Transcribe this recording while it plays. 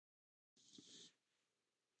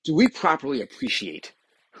Do we properly appreciate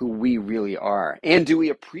who we really are? And do we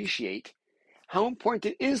appreciate how important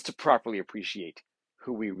it is to properly appreciate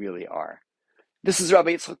who we really are? This is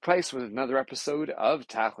Rabbi Yitzchak Price with another episode of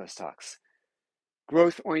Tachlis Talks,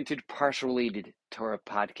 growth-oriented, parsha-related Torah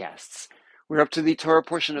podcasts. We're up to the Torah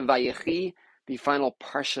portion of Vayechi, the final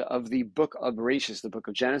parsha of the book of Bereshis, the book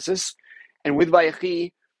of Genesis. And with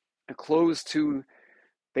Vayechi, a close to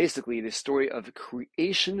basically the story of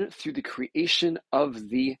creation through the creation of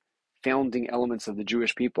the founding elements of the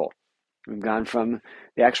Jewish people. We've gone from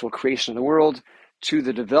the actual creation of the world to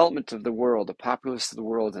the development of the world, the populace of the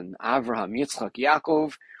world, and Avraham, Yitzchak,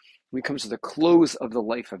 Yaakov. We come to the close of the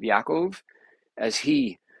life of Yaakov as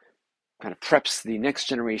he kind of preps the next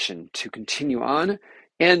generation to continue on,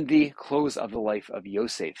 and the close of the life of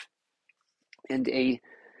Yosef. And a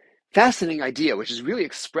fascinating idea, which is really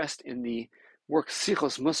expressed in the work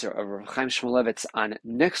Sichos Musar of Rav Chaim Shmulevitz on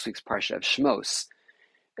next week's parsha of Shmos.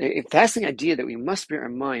 A fascinating idea that we must bear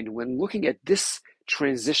in mind when looking at this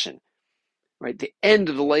transition, right? The end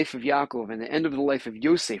of the life of Yaakov and the end of the life of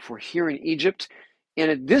Yosef. We're here in Egypt, and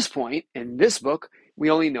at this point in this book, we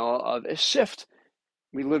only know of a shift.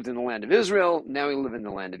 We lived in the land of Israel, now we live in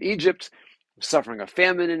the land of Egypt. We're suffering a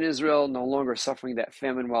famine in Israel, no longer suffering that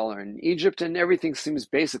famine while we're in Egypt, and everything seems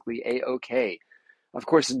basically a-okay. Of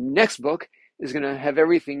course, the next book is going to have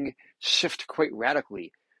everything shift quite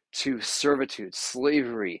radically to servitude,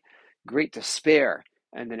 slavery, great despair,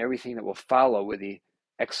 and then everything that will follow with the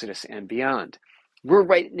Exodus and beyond. We're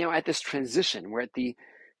right now at this transition. We're at the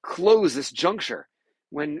close, this juncture,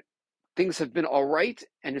 when things have been all right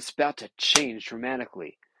and it's about to change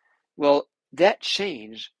dramatically. Well, that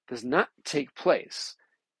change does not take place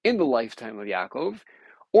in the lifetime of Yaakov,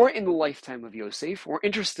 or in the lifetime of Yosef, or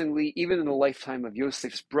interestingly, even in the lifetime of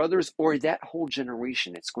Yosef's brothers, or that whole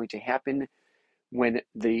generation. It's going to happen when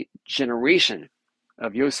the generation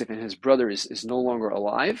of Yosef and his brothers is no longer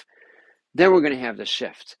alive. Then we're going to have the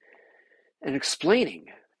shift. And explaining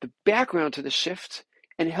the background to the shift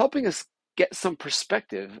and helping us get some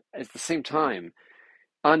perspective at the same time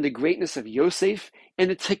on the greatness of Yosef and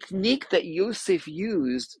the technique that Yosef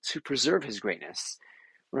used to preserve his greatness.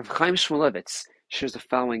 Rav Chaim Shmulevitz shares the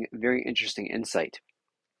following very interesting insight.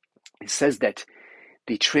 He says that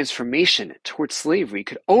the transformation towards slavery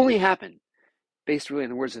could only happen, based really on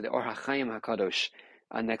the words of the Or HaChaim HaKadosh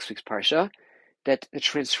on next week's Parsha, that the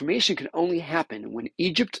transformation could only happen when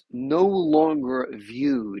Egypt no longer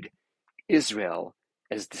viewed Israel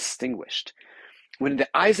as distinguished. When in the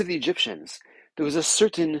eyes of the Egyptians, there was a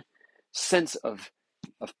certain sense of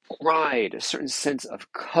pride, a certain sense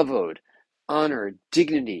of kavod, honor,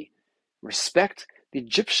 dignity, respect. The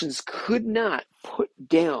Egyptians could not put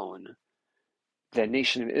down the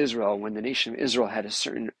nation of Israel when the nation of Israel had a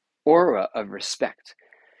certain aura of respect.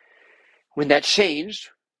 When that changed,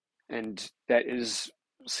 and that is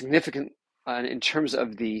significant in terms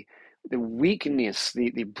of the weakness,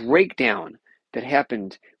 the breakdown that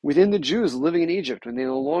happened within the Jews living in Egypt when they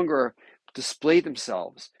no longer displayed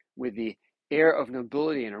themselves with the air of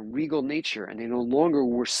nobility and a regal nature, and they no longer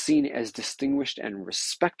were seen as distinguished and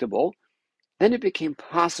respectable, then it became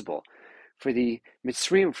possible for the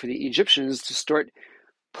Mitzrayim, for the Egyptians, to start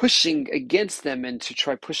pushing against them and to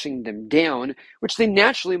try pushing them down, which they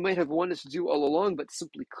naturally might have wanted to do all along, but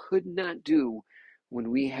simply could not do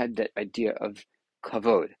when we had that idea of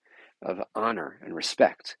kavod, of honor and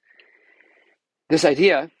respect. This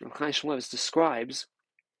idea, Rav Chaim Shmulevitz describes,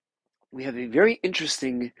 we have a very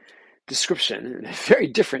interesting description and a very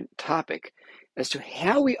different topic as to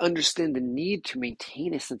how we understand the need to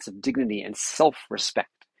maintain a sense of dignity and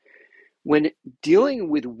self-respect when dealing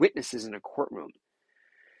with witnesses in a courtroom.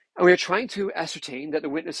 And we are trying to ascertain that the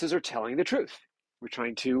witnesses are telling the truth. We're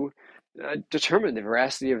trying to determine the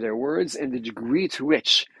veracity of their words and the degree to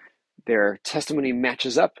which their testimony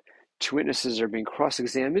matches up to witnesses are being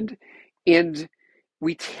cross-examined. And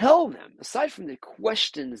we tell them, aside from the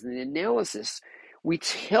questions and the analysis, we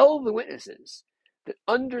tell the witnesses that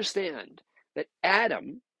understand that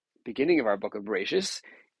Adam, beginning of our book of Bereshis,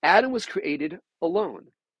 Adam was created alone.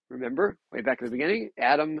 Remember, way back at the beginning,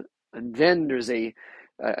 Adam, and then there's a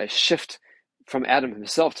shift from Adam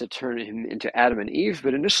himself to turn him into Adam and Eve.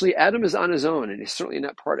 But initially, Adam is on his own, and he's certainly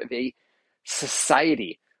not part of a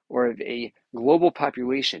society or of a global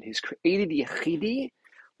population. He's created Yechidi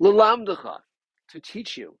L'lamdecha, to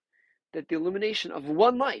teach you that the elimination of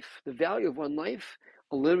one life, the value of one life,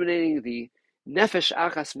 eliminating the nefesh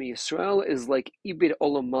achas mi Yisrael, is like ibid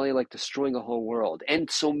olam mali, like destroying a whole world.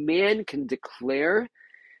 And so man can declare,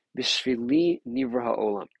 bishvili nivra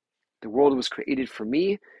ha'olam, the world was created for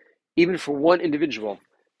me. Even for one individual,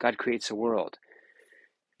 God creates a world.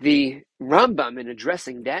 The Rambam, in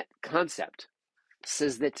addressing that concept,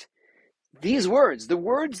 says that these words, the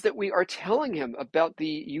words that we are telling him about the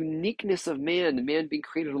uniqueness of man, the man being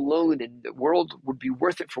created alone, and the world would be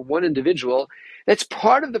worth it for one individual, that's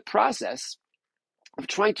part of the process of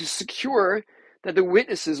trying to secure that the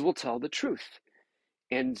witnesses will tell the truth.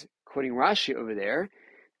 And quoting Rashi over there,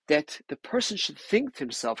 that the person should think to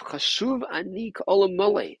himself, Chashuv ani k'olam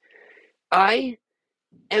mole. I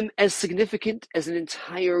am as significant as an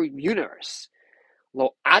entire universe.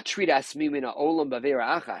 Lo atrid asmi min ha'olam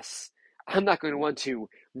b'avera achas. I'm not going to want to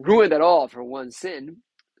ruin that all for one sin.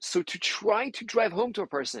 So to try to drive home to a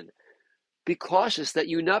person, be cautious that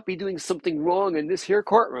you not be doing something wrong in this here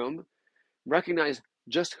courtroom. Recognize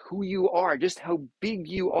just who you are, just how big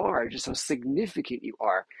you are, just how significant you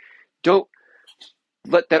are. Don't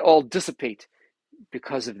let that all dissipate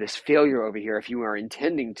because of this failure over here if you are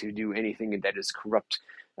intending to do anything that is corrupt,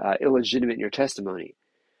 illegitimate in your testimony.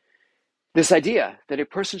 This idea that a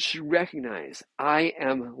person should recognize, I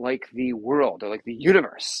am like the world, or like the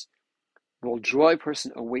universe, will draw a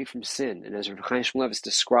person away from sin. And as Rav Chaim Shmulevitz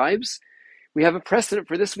describes, we have a precedent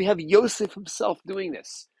for this. We have Yosef himself doing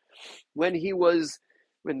this. When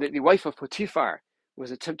the wife of Potiphar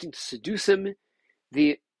was attempting to seduce him,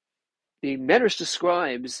 the Medrash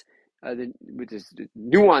describes with the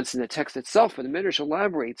nuance in the text itself, but the Medrash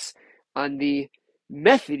elaborates on the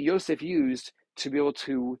method Yosef used to be able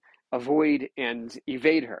to avoid and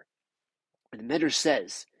evade her. And the Medrash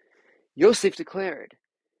says, Yosef declared,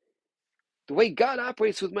 the way God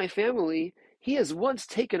operates with my family, he has once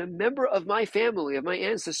taken a member of my family, of my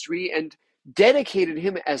ancestry, and dedicated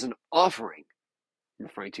him as an offering,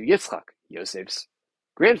 referring to Yitzchak, Yosef's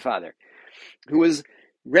grandfather, who was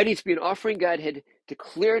ready to be an offering. God had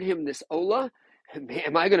declared him this Olah.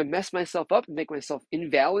 Am I going to mess myself up and make myself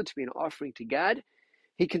invalid to be an offering to God?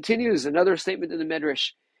 He continues another statement in the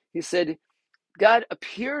Medrash. He said, God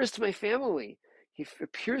appears to my family. He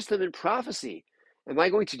appears to them in prophecy. Am I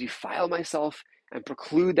going to defile myself and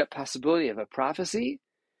preclude that possibility of a prophecy?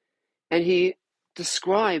 And he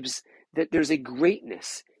describes that there's a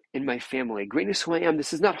greatness in my family, greatness who I am.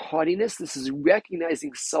 This is not haughtiness. This is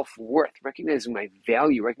recognizing self-worth, recognizing my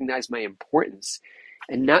value, recognize my importance,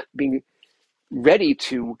 and not being ready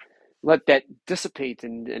to let that dissipate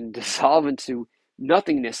and dissolve into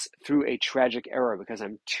nothingness through a tragic error because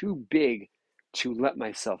I'm too big to let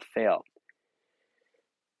myself fail.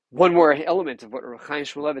 One more element of what Rav Chaim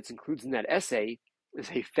Shmulevitz includes in that essay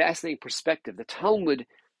is a fascinating perspective. The Talmud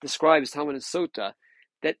describes, Talmud and Sota,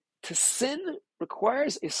 that to sin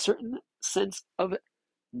requires a certain sense of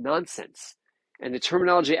nonsense. And the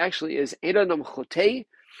terminology actually is Eidanam Chotei.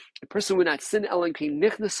 A person would not sin unless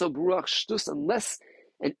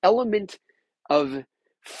an element of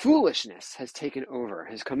foolishness has taken over,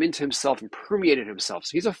 has come into himself and permeated himself.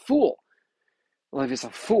 So he's a fool. Well, if he's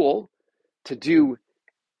a fool to do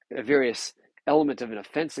a various element of an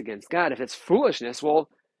offense against God, if it's foolishness, well,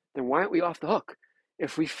 then why aren't we off the hook?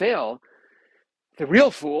 If we fail, the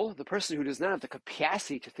real fool, the person who does not have the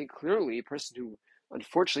capacity to think clearly, a person who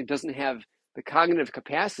unfortunately doesn't have the cognitive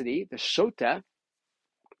capacity, the shota,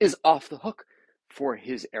 is off the hook for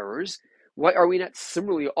his errors. Why are we not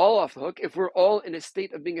similarly all off the hook? If we're all in a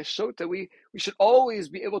state of being a shota, we should always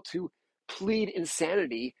be able to plead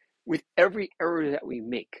insanity with every error that we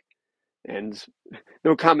make. And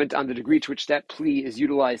no comment on the degree to which that plea is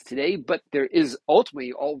utilized today, but there is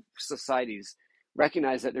ultimately, all societies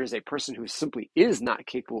recognize that there's a person who simply is not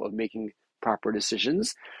capable of making proper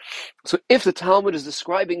decisions. So if the Talmud is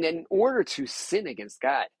describing that in order to sin against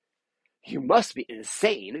God, you must be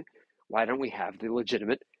insane, why don't we have the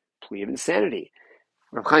legitimate plea of insanity?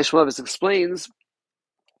 Rav Chaim Shmulevitz explains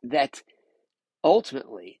that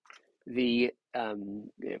ultimately,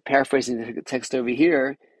 paraphrasing the text over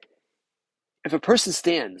here, if a person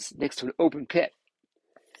stands next to an open pit,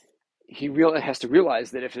 he has to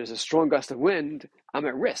realize that if there's a strong gust of wind, I'm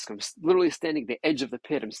at risk. I'm literally standing at the edge of the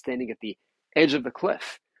pit. I'm standing at the edge of the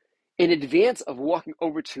cliff. In advance of walking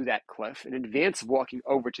over to that cliff, in advance of walking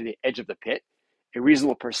over to the edge of the pit, a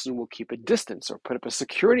reasonable person will keep a distance or put up a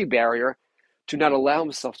security barrier to not allow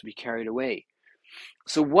himself to be carried away.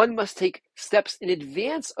 So one must take steps in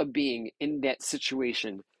advance of being in that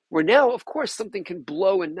situation where now, of course, something can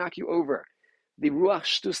blow and knock you over. The ruach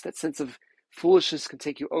shtus, that sense of foolishness, can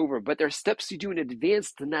take you over. But there are steps you do in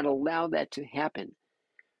advance to not allow that to happen.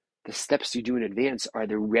 The steps you do in advance are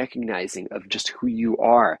the recognizing of just who you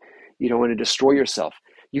are. You don't want to destroy yourself.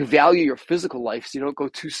 You value your physical life, so you don't go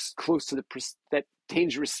too close to that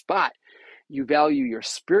dangerous spot. You value your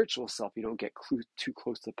spiritual self. You don't get too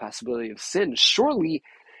close to the possibility of sin. Surely,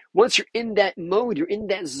 Once you're in that mode, you're in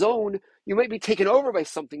that zone, you might be taken over by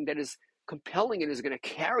something that is compelling and is going to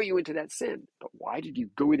carry you into that sin. But why did you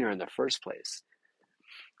go there in the first place?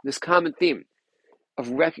 This common theme of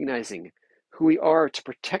recognizing who we are to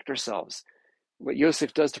protect ourselves, what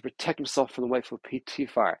Yosef does to protect himself from the wife of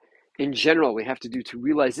Potiphar. In general, we have to do to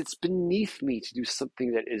realize it's beneath me to do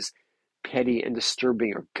something that is petty and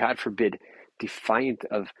disturbing, or God forbid, defiant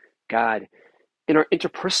of God. In our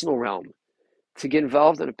interpersonal realm, to get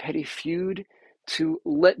involved in a petty feud, to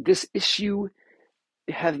let this issue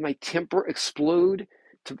have my temper explode,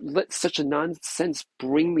 to let such a nonsense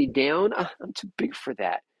bring me down, I'm too big for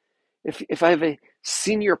that. If I have a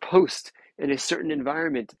senior post in a certain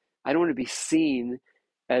environment, I don't want to be seen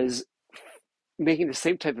as making the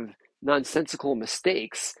same type of nonsensical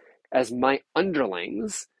mistakes as my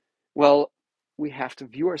underlings. Well, we have to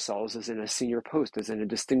view ourselves as in a senior post, as in a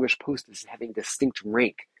distinguished post, as having distinct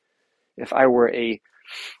rank. If I were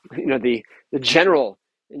the general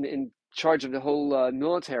in charge of the whole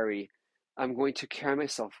military, I'm going to carry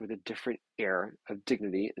myself with a different air of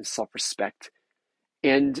dignity and self-respect,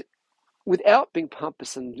 and without being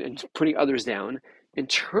pompous and putting others down,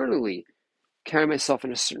 internally carry myself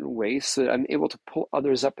in a certain way so that I'm able to pull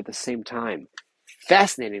others up at the same time.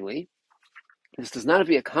 Fascinatingly, this does not have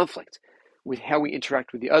to be a conflict with how we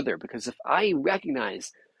interact with the other, because if I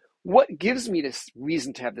recognize what gives me this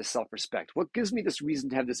reason to have this self-respect, what gives me this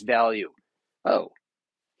reason to have this value, oh,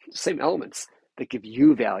 same elements that give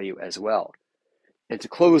you value as well. And to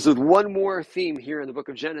close with one more theme here in the book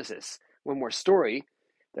of Genesis, one more story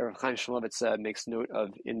that Rav Chaim Shmulevitz makes note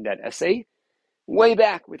of in that essay. Way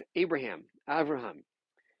back with Avraham,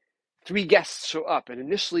 3 guests show up, and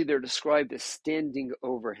initially they're described as standing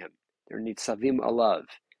over him. They're nitzavim alav.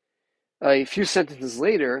 A few sentences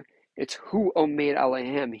later, it's hu omed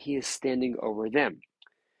alehem, he is standing over them.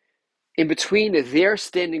 In between their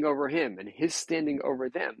standing over him and his standing over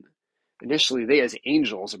them, initially they as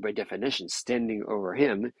angels are by definition standing over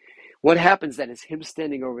him. What happens then is him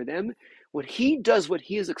standing over them. When he does what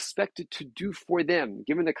he is expected to do for them,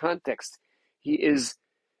 given the context, he is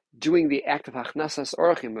doing the act of hachnasas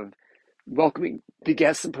orachim, of welcoming the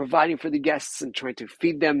guests and providing for the guests and trying to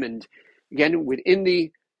feed them. And again, within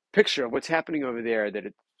the picture of what's happening over there, that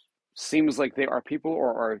it seems like they are people or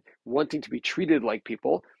are wanting to be treated like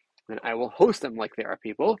people, then I will host them like they are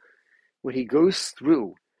people. When he goes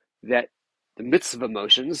through that, the midst of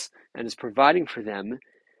emotions, and is providing for them,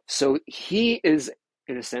 so he is,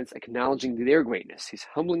 in a sense, acknowledging their greatness. He's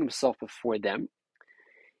humbling himself before them.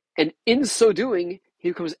 And in so doing, he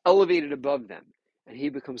becomes elevated above them. And he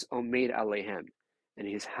becomes Omed Alehem. And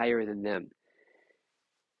he is higher than them.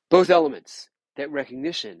 Both elements, that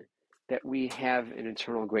recognition that we have an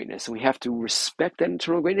internal greatness. And we have to respect that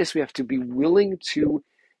internal greatness. We have to be willing to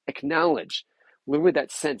acknowledge, live with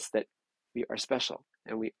that sense that we are special.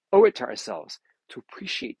 And we owe it to ourselves to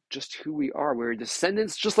appreciate just who we are. We're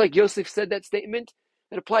descendants, just like Yosef said that statement.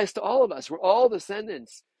 It applies to all of us. We're all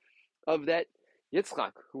descendants of that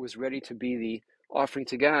Yitzchak, who was ready to be the offering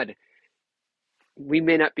to God. We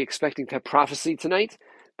may not be expecting to have prophecy tonight,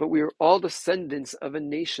 but we are all descendants of a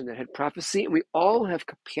nation that had prophecy, and we all have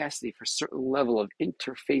capacity for a certain level of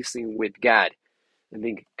interfacing with God and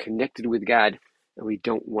being connected with God, and we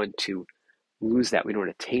don't want to lose that. We don't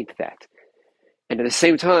want to taint that. And at the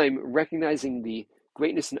same time, recognizing the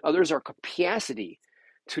greatness in others, our capacity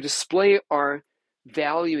to display our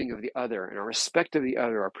valuing of the other and our respect of the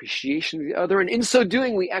other, our appreciation of the other, and in so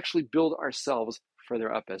doing, we actually build ourselves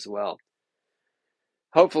further up as well.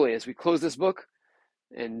 Hopefully, as we close this book,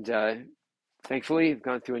 and thankfully, we've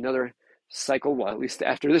gone through another cycle, well, at least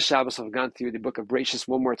after this Shabbos, I've gone through the book of Bereshis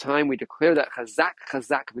one more time. We declare that chazak,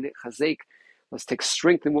 chazak, v'nit chazek. Let's take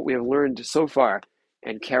strength in what we have learned so far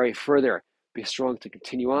and carry further. Be strong to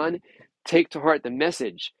continue on. Take to heart the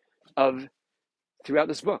message of, throughout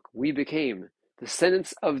this book, we became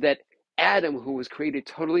descendants of that Adam who was created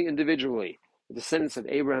totally individually, the descendants of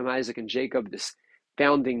Abraham, Isaac, and Jacob, this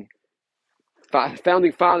founding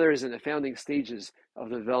fathers and the founding stages of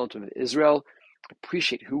the development of Israel.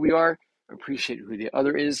 Appreciate who we are, appreciate who the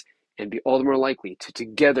other is, and be all the more likely to,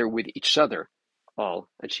 together with each other, all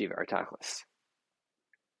achieve our tachlis.